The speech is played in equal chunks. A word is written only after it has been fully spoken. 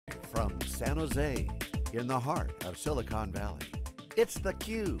From San Jose, in the heart of Silicon Valley, it's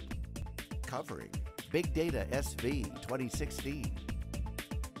theCUBE, covering Big Data SV 2016.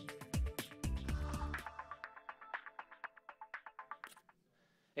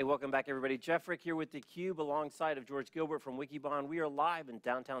 Hey, welcome back everybody. Jeff Frick here with theCUBE alongside of George Gilbert from Wikibon. We are live in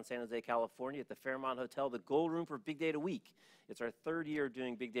downtown San Jose, California at the Fairmont Hotel, the Gold Room for Big Data Week. It's our third year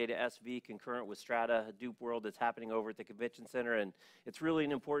doing Big Data SV concurrent with Strata, Hadoop World that's happening over at the Convention Center, and it's really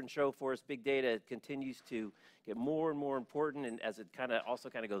an important show for us. Big data continues to get more and more important, and as it also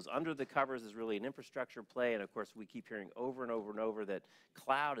goes under the covers, is really an infrastructure play, and of course we keep hearing over and over and over that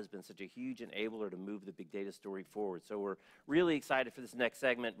cloud has been such a huge enabler to move the big data story forward. So we're really excited for this next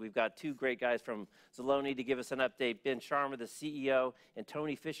segment. We've got two great guys from Zaloni to give us an update, Ben Sharma, the CEO, and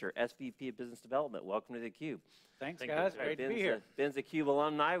Tony Fisher, SVP of Business Development. Welcome to theCUBE. Thanks, guys. Great to be here. Ben's a CUBE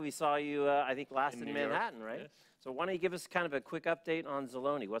alumni. We saw you, I think, last in Manhattan, right? Yes. So why don't you give us kind of a quick update on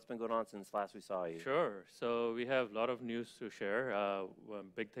Zaloni? What's been going on since last we saw you? Sure. So we have a lot of news to share. One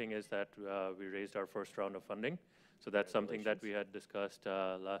big thing is that we raised our first round of funding. So that's something that we had discussed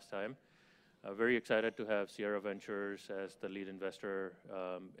last time. Very excited to have Sierra Ventures as the lead investor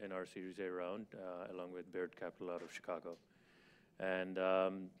in our Series A round, along with Baird Capital out of Chicago. And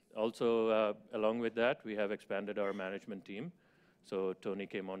also, along with that, we have expanded our management team. So Tony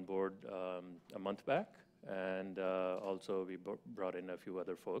came on board a month back, and also we brought in a few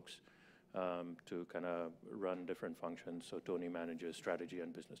other folks to kind of run different functions. So Tony manages strategy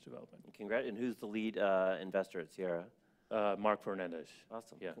and business development. Congrats. And who's the lead investor at Sierra? Mark Fernandez.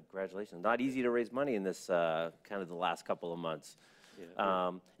 Awesome. Yeah. Congratulations. Not easy to raise money in this kind of the last couple of months.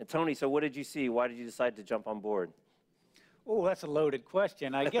 Yeah. And Tony, so what did you see? Why did you decide to jump on board? Oh, that's a loaded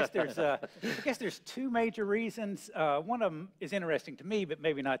question. I guess there's two major reasons. One of them is interesting to me, but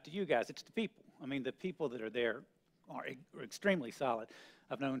maybe not to you guys. It's the people. I mean, the people that are there are extremely solid.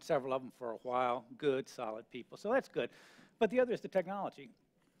 I've known several of them for a while. Good, solid people. So that's good. But the other is the technology.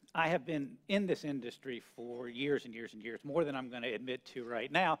 I have been in this industry for years and years and years, more than I'm going to admit to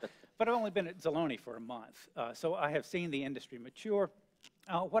right now. But I've only been at Zaloni for a month. So I have seen the industry mature.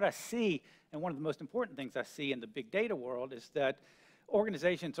 What I see, and one of the most important things I see in the big data world, is that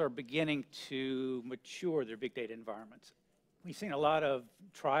organizations are beginning to mature their big data environments. We've seen a lot of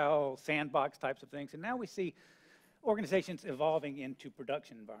trial, sandbox types of things, and now we see organizations evolving into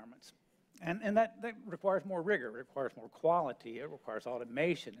production environments. And that requires more rigor, it requires more quality, it requires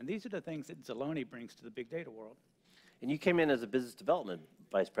automation, and these are the things that Zaloni brings to the big data world. And you came in as a business development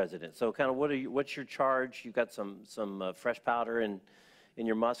vice president. So kind of what's your charge? You've got some fresh powder in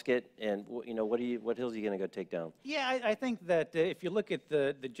your musket, and what hills are you going to go take down? Yeah, I think that if you look at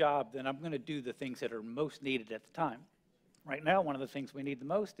the job, then I'm going to do the things that are most needed at the time. Right now, one of the things we need the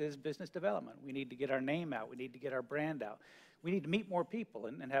most is business development. We need to get our name out. We need to get our brand out. We need to meet more people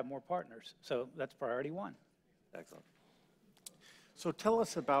and have more partners. So that's priority one. Excellent. So tell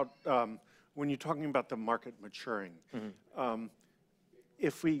us about, when you're talking about the market maturing,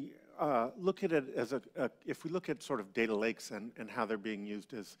 if we look at it as if we look at sort of data lakes and how they're being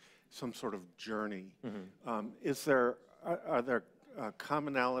used as some sort of journey, are there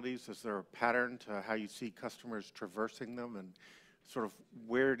commonalities? Is there a pattern to how you see customers traversing them, and sort of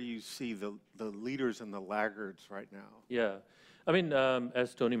where do you see the leaders and the laggards right now? Yeah, I mean,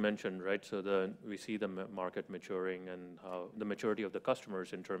 as Tony mentioned, right, so we see the market maturing and how the maturity of the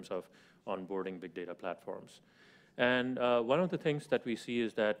customers in terms of onboarding big data platforms. And one of the things that we see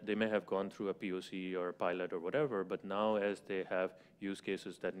is that they may have gone through a POC or a pilot or whatever, but now as they have use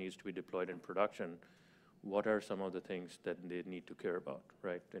cases that needs to be deployed in production, what are some of the things that they need to care about,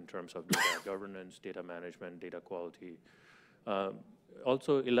 right, in terms of data governance, data management, data quality.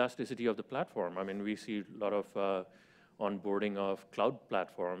 Also, elasticity of the platform. I mean, we see a lot of onboarding of cloud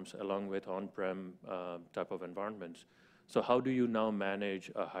platforms along with on-prem type of environments. So how do you now manage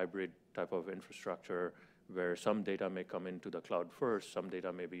a hybrid type of infrastructure where some data may come into the cloud first, some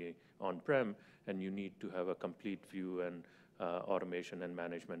data may be on-prem, and you need to have a complete view and automation and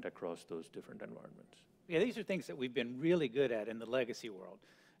management across those different environments? Yeah, these are things that we've been really good at in the legacy world.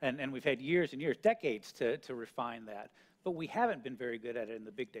 And we've had years and years, decades to refine that. But we haven't been very good at it in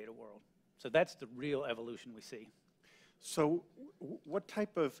the big data world. So that's the real evolution we see. So what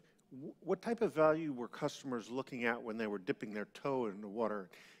type of value were customers looking at when they were dipping their toe in the water?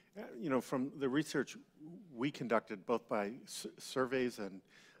 From the research we conducted, both by surveys and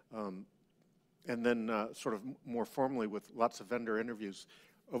then sort of more formally with lots of vendor interviews,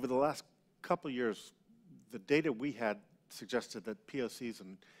 over the last couple of years, the data we had suggested that POCs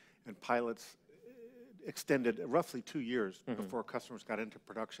and pilots extended roughly 2 years before customers got into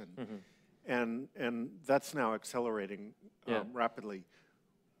production. And that's now accelerating rapidly.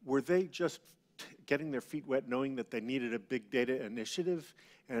 were they just getting their feet wet, knowing that they needed a big data initiative,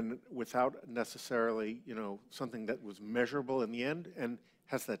 and without necessarily, something that was measurable in the end? And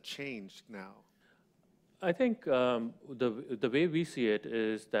has that changed now? I think the way we see it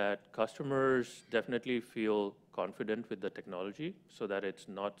is that customers definitely feel confident with the technology, so that it's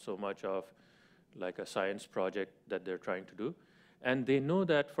not so much of like a science project that they're trying to do. And they know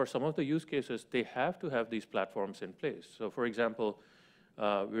that for some of the use cases, they have to have these platforms in place. So for example,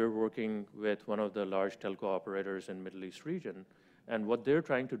 we're working with one of the large telco operators in Middle East region, and what they're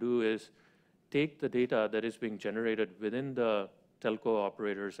trying to do is take the data that is being generated within the telco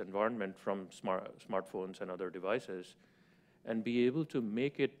operator's environment from smartphones and other devices, and be able to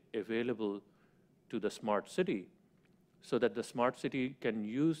make it available to the smart city, so that the smart city can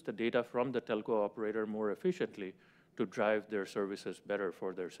use the data from the telco operator more efficiently to drive their services better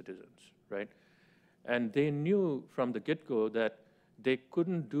for their citizens, right? And they knew from the get-go that they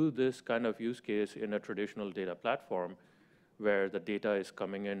couldn't do this kind of use case in a traditional data platform where the data is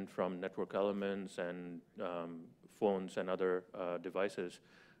coming in from network elements and phones and other devices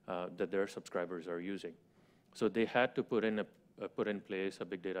that their subscribers are using. So they had to put in place a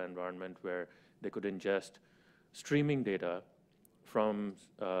big data environment where they could ingest streaming data from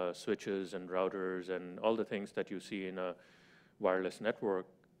switches and routers and all the things that you see in a wireless network,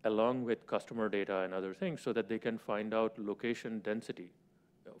 along with customer data and other things, so that they can find out location density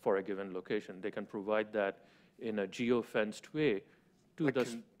for a given location. They can provide that in a geo-fenced way to like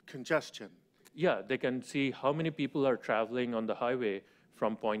the congestion. Yeah, they can see how many people are traveling on the highway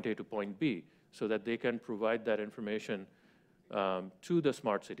from point A to point B, so that they can provide that information to the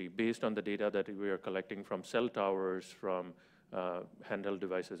smart city based on the data that we are collecting from cell towers, from handheld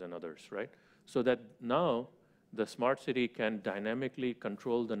devices and others, right? So that now the smart city can dynamically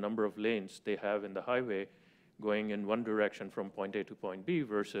control the number of lanes they have in the highway going in one direction from point A to point B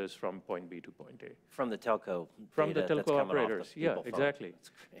versus from point B to point A. From the telco From the data that's telco coming off the operators, yeah, people phones. exactly.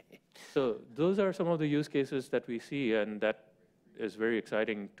 That's great. So those are some of the use cases that we see, and that is very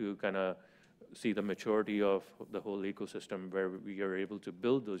exciting to kind of see the maturity of the whole ecosystem where we are able to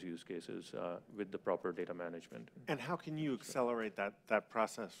build those use cases with the proper data management. And how can you accelerate that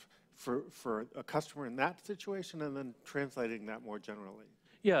process for a customer in that situation, and then translating that more generally?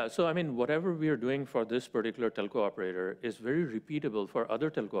 Yeah, so I mean, whatever we are doing for this particular telco operator is very repeatable for other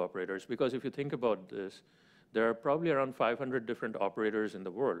telco operators, because if you think about this, there are probably around 500 different operators in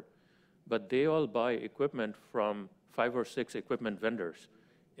the world, but they all buy equipment from 5 or 6 equipment vendors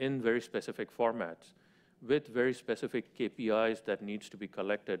in very specific formats with very specific KPIs that needs to be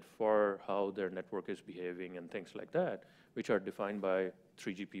collected for how their network is behaving and things like that, which are defined by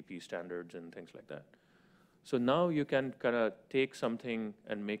 3GPP standards and things like that. So now you can kind of take something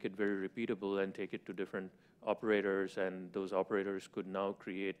and make it very repeatable and take it to different operators, and those operators could now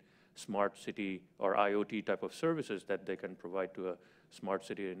create smart city or IoT type of services that they can provide to a smart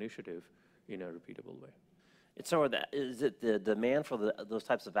city initiative in a repeatable way. And so is it the demand for those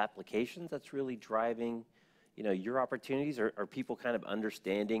types of applications that's really driving, your opportunities? Or are people kind of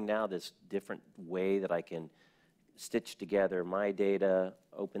understanding now this different way that I can stitch together my data,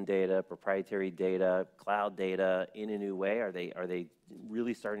 open data, proprietary data, cloud data in a new way? Are they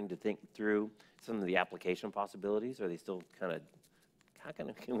really starting to think through some of the application possibilities? Or are they still kind of, how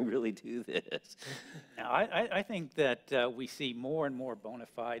can we really do this? Now, I think that we see more and more bona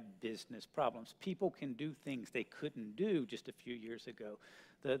fide business problems. People can do things they couldn't do just a few years ago.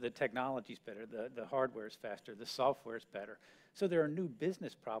 The technology's better, the hardware's faster, the software's better. So there are new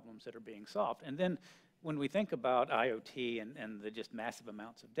business problems that are being solved. And then when we think about IoT and the just massive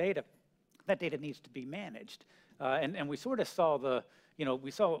amounts of data, that data needs to be managed. And we sort of saw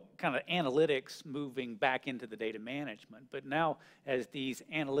we saw kind of analytics moving back into the data management. But now, as these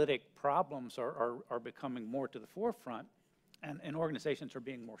analytic problems are becoming more to the forefront, and organizations are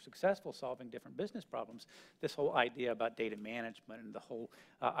being more successful solving different business problems, this whole idea about data management and the whole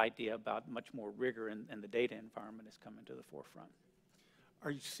idea about much more rigor in the data environment is coming to the forefront.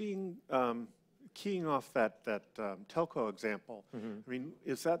 Are you seeing, keying off that telco example, I mean,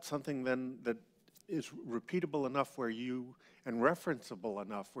 is that something then that is repeatable enough where you, and referenceable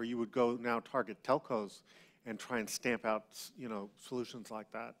enough where you would go now target telcos and try and stamp out, solutions like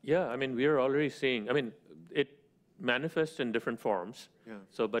that? Yeah, I mean, we are already seeing, I mean, it manifests in different forms. Yeah.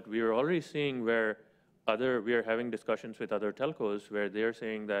 So, but we are already seeing where we are having discussions with other telcos where they're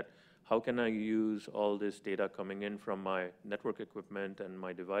saying that, how can I use all this data coming in from my network equipment and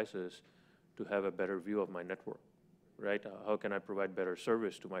my devices to have a better view of my network, right? How can I provide better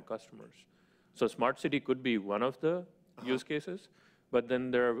service to my customers? So smart city could be one of the use cases, but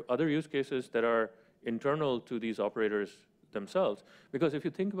then there are other use cases that are internal to these operators themselves. Because if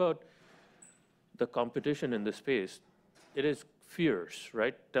you think about the competition in this space, it is fierce,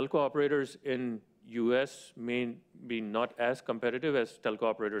 right? Telco operators in US may be not as competitive as telco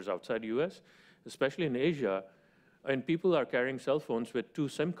operators outside US, especially in Asia. And people are carrying cell phones with 2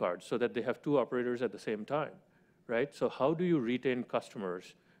 SIM cards so that they have 2 operators at the same time, right? So how do you retain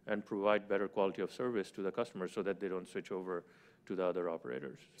customers and provide better quality of service to the customers so that they don't switch over to the other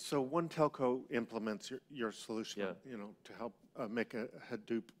operators? So one telco implements your solution, Yeah. you know, to help make a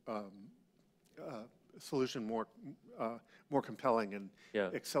Hadoop solution more compelling and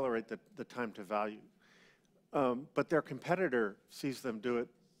Yeah. accelerate the time to value. But their competitor sees them do it,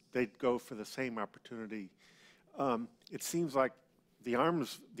 they go for the same opportunity. It seems like the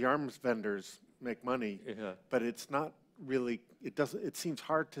arms vendors make money, Yeah. but it's not really, it seems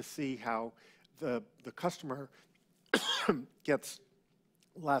hard to see how the customer gets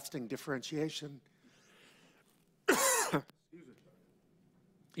lasting differentiation.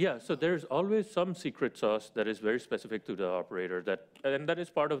 Yeah, so there's always some secret sauce that is very specific to the operator, and that is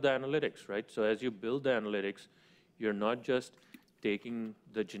part of the analytics, right? So as you build the analytics, you're not just taking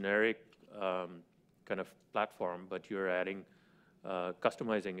the generic kind of platform, but you're adding,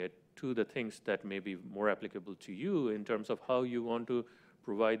 customizing it to the things that may be more applicable to you in terms of how you want to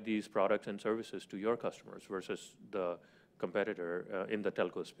provide these products and services to your customers versus the competitor in the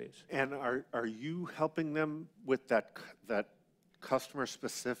telco space. And are you helping them with that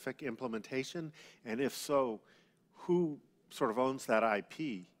customer-specific implementation? And if so, who sort of owns that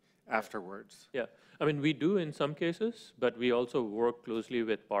IP afterwards? Yeah, I mean, we do in some cases, but we also work closely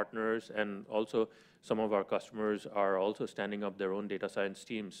with partners, and also some of our customers are also standing up their own data science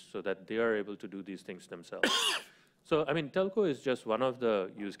teams so that they are able to do these things themselves. So, I mean, telco is just one of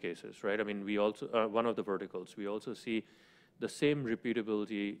the use cases, right? I mean, we also, one of the verticals. We also see the same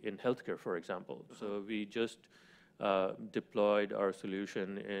repeatability in healthcare, for example. So we just deployed our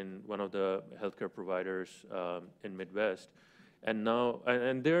solution in one of the healthcare providers in Midwest. And now,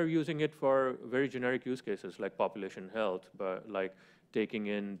 and they're using it for very generic use cases like population health, but like taking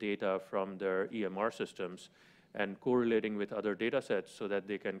in data from their EMR systems and correlating with other data sets so that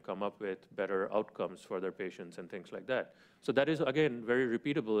they can come up with better outcomes for their patients and things like that. So that is, again, very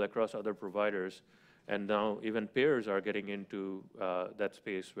repeatable across other providers. And now even payers are getting into that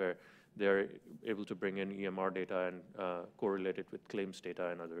space where they're able to bring in EMR data and correlate it with claims data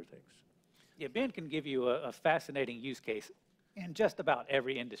and other things. Yeah, Ben can give you a fascinating use case in just about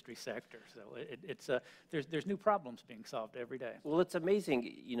every industry sector. So there's new problems being solved every day. Well, it's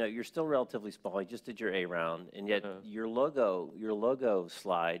amazing. You know, you're still relatively small. You just did your A round, and yet your logo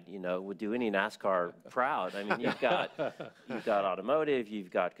slide, you know, would do any NASCAR proud. I mean, you've got automotive,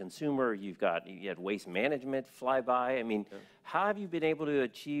 you've got consumer, you had waste management fly by. I mean, how have you been able to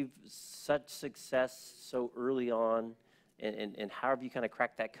achieve such success so early on? And how have you kind of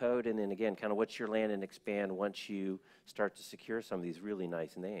cracked that code? And then again, kind of what's your land and expand once you start to secure some of these really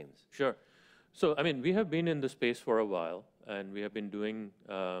nice names? Sure. So, I mean, we have been in the space for a while, and we have been doing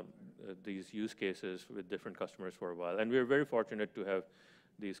these use cases with different customers for a while. And we're very fortunate to have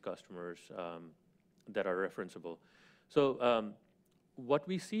these customers that are referenceable. So what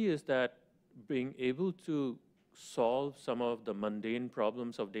we see is that being able to solve some of the mundane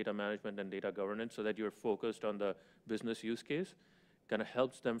problems of data management and data governance so that you're focused on the business use case kind of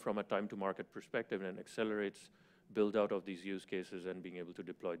helps them from a time to market perspective and accelerates build out of these use cases and being able to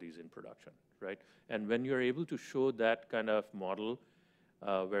deploy these in production, right? And when you're able to show that kind of model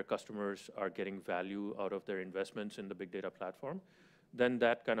where customers are getting value out of their investments in the big data platform, then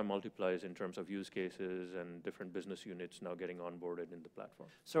that kind of multiplies in terms of use cases and different business units now getting onboarded in the platform.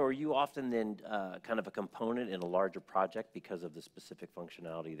 So are you often then kind of a component in a larger project because of the specific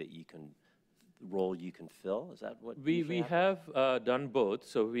functionality that you can fill? Is that what we have done both.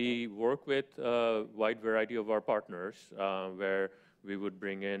 So we work with a wide variety of our partners where we would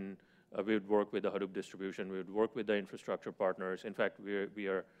bring in, we would work with the Hadoop distribution, we would work with the infrastructure partners. In fact, we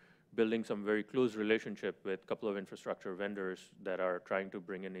are building some very close relationship with a couple of infrastructure vendors that are trying to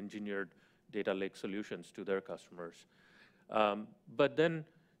bring in engineered data lake solutions to their customers. But then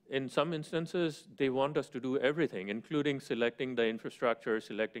in some instances, they want us to do everything, including selecting the infrastructure,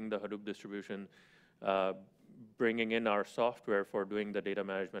 selecting the Hadoop distribution, bringing in our software for doing the data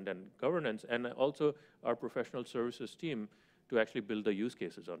management and governance, and also our professional services team to actually build the use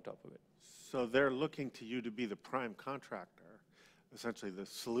cases on top of it. So they're looking to you to be the prime contractor, essentially the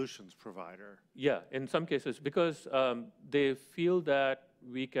solutions provider. Yeah, in some cases, because they feel that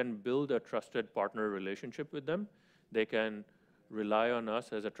we can build a trusted partner relationship with them. They can rely on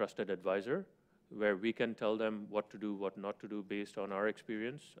us as a trusted advisor, where we can tell them what to do, what not to do based on our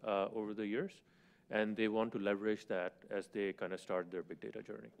experience over the years. and they want to leverage that as they kind of start their big data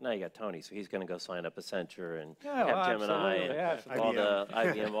journey. Now you got Tony, so he's going to go sign up Accenture and Yeah, well, Capgemini and absolutely. all the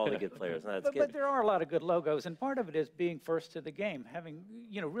IBM, all the good players. No, that's But good. there are a lot of good logos, and part of it is being first to the game, having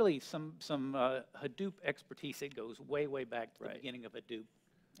really some Hadoop expertise that goes way, way back to the beginning of Hadoop.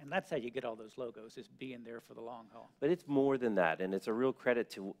 And that's how you get all those logos, is being there for the long haul. But it's more than that, and it's a real credit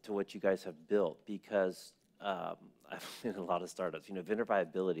to what you guys have built, because I've seen a lot of startups. Vendor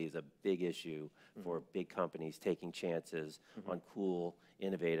viability is a big issue for big companies taking chances on cool,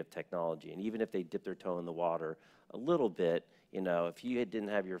 innovative technology. And even if they dip their toe in the water a little bit, if you didn't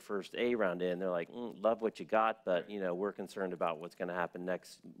have your first A round in, they're like, love what you got, but we're concerned about what's going to happen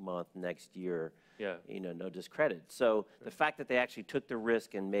next month, next year. Yeah. No discredit. So the fact that they actually took the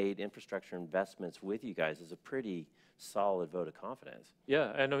risk and made infrastructure investments with you guys is a pretty solid vote of confidence.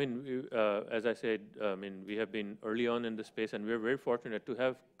 Yeah, and I mean, as I said, we have been early on in the space, and we're very fortunate to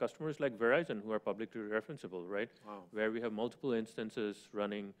have customers like Verizon who are publicly referenceable, right? Wow. Where we have multiple instances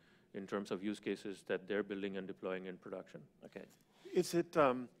running in terms of use cases that they're building and deploying in production. Okay. Is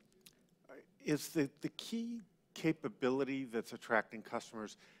the key capability that's attracting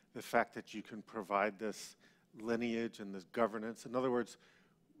customers the fact that you can provide this lineage and this governance? In other words,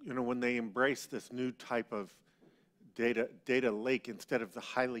 when they embrace this new type of data lake instead of the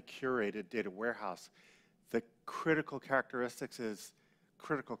highly curated data warehouse, the critical characteristic is,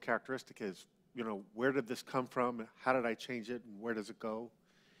 where did this come from? How did I change it? And where does it go?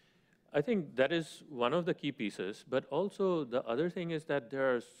 I think that is one of the key pieces, but also the other thing is that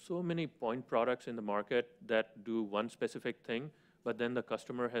there are so many point products in the market that do one specific thing, but then the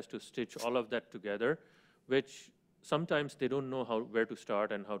customer has to stitch all of that together, which sometimes they don't know where to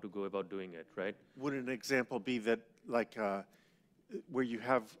start and how to go about doing it, right? Would an example be that, like, where you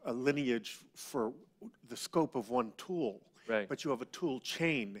have a lineage for the scope of one tool, right, but you have a tool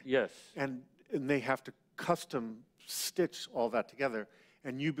chain, yes, and they have to custom stitch all that together,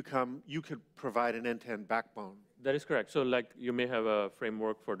 and you could provide an end-to-end backbone. That is correct. So like you may have a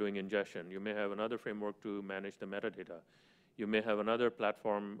framework for doing ingestion. You may have another framework to manage the metadata. You may have another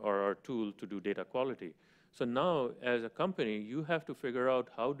platform or tool to do data quality. So now, as a company, you have to figure out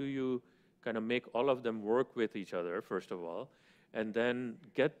how do you kind of make all of them work with each other, first of all, and then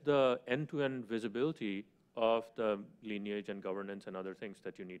get the end-to-end visibility of the lineage and governance and other things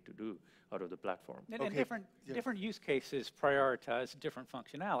that you need to do out of the platform. And different use cases prioritize different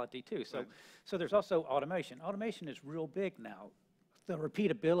functionality too. So there's also automation. Automation is real big now. The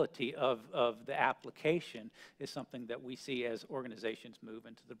repeatability of the application is something that we see as organizations move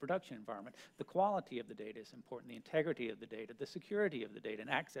into the production environment. The quality of the data is important, the integrity of the data, the security of the data, and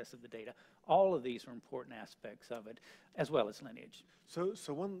access of the data. All of these are important aspects of it, as well as lineage. So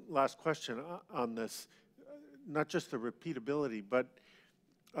one last question on this, not just the repeatability, but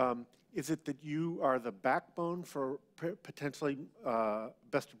is it that you are the backbone for potentially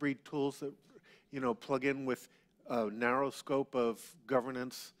best-of-breed tools that plug in with a narrow scope of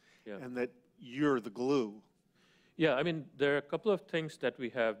governance, and that you're the glue? Yeah, I mean, there are a couple of things that we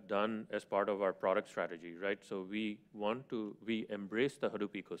have done as part of our product strategy, right? So we embrace the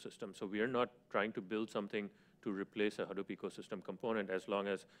Hadoop ecosystem. So we are not trying to build something to replace a Hadoop ecosystem component as long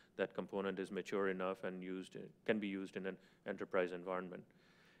as that component is mature enough and can be used in an enterprise environment.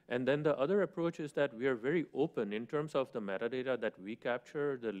 And then the other approach is that we are very open in terms of the metadata that we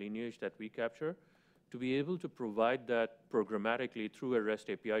capture, the lineage that we capture, to be able to provide that programmatically through a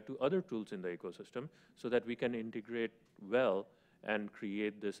REST API to other tools in the ecosystem so that we can integrate well and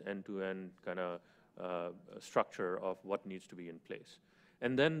create this end-to-end kind of structure of what needs to be in place.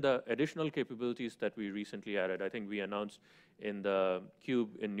 And then the additional capabilities that we recently added, I think we announced in the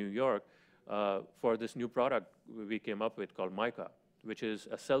CUBE in New York, for this new product we came up with called Mica, which is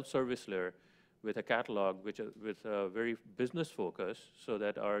a self-service layer with a catalog with a very business focus so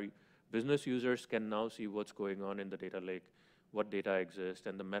that our business users can now see what's going on in the data lake, what data exists,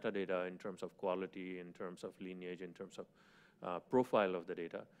 and the metadata in terms of quality, in terms of lineage, in terms of profile of the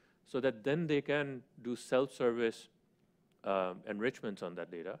data, so that then they can do self-service enrichments on that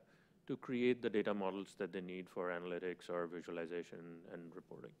data to create the data models that they need for analytics or visualization and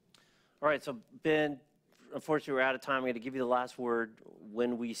reporting. All right, so Ben, unfortunately we're out of time. I'm going to give you the last word.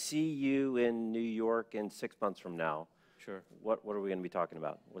 When we see you in New York in 6 months from now, sure, what are we going to be talking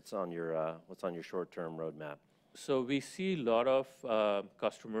about? What's on your short-term roadmap? So we see a lot of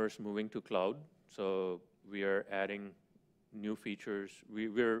customers moving to cloud. So we are adding new features.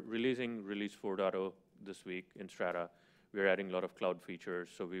 We're releasing release 4.0 this week in Strata. We're adding a lot of cloud features,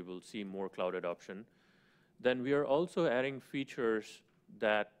 so we will see more cloud adoption. Then we are also adding features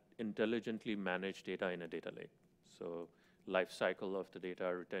that intelligently manage data in a data lake. So life cycle of the data,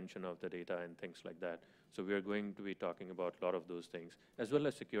 retention of the data, and things like that. So we are going to be talking about a lot of those things, as well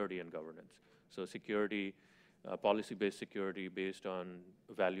as security and governance. So security, policy-based security based on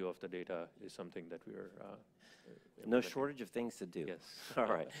value of the data is something that we are No shortage of things to do. Yes. All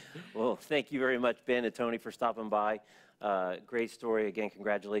right. Well, thank you very much, Ben and Tony, for stopping by. Great story. Again,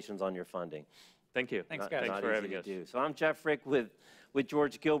 congratulations on your funding. Thank you. Thanks, guys. Thanks for having us. So I'm Jeff Frick with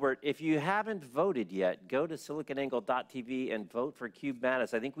George Gilbert. If you haven't voted yet, go to siliconangle.tv and vote for CUBE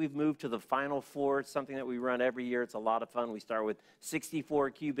Madness. I think we've moved to the Final Four. It's something that we run every year. It's a lot of fun. We start with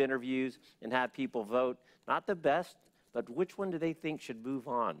 64 CUBE interviews and have people vote. Not the best, but which one do they think should move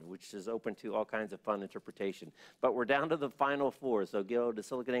on, which is open to all kinds of fun interpretation. But we're down to the Final Four, so go to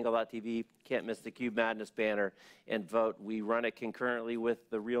siliconangle.tv, can't miss the CUBE Madness banner, and vote. We run it concurrently with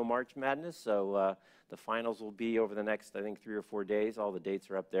the real March Madness, so the finals will be over the next, I think, 3 or 4 days. All the dates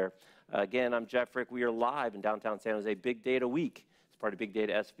are up there. Again, I'm Jeff Frick. We are live in downtown San Jose, Big Data Week. It's part of Big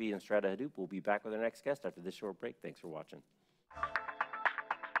Data SV and Strata Hadoop. We'll be back with our next guest after this short break. Thanks for watching.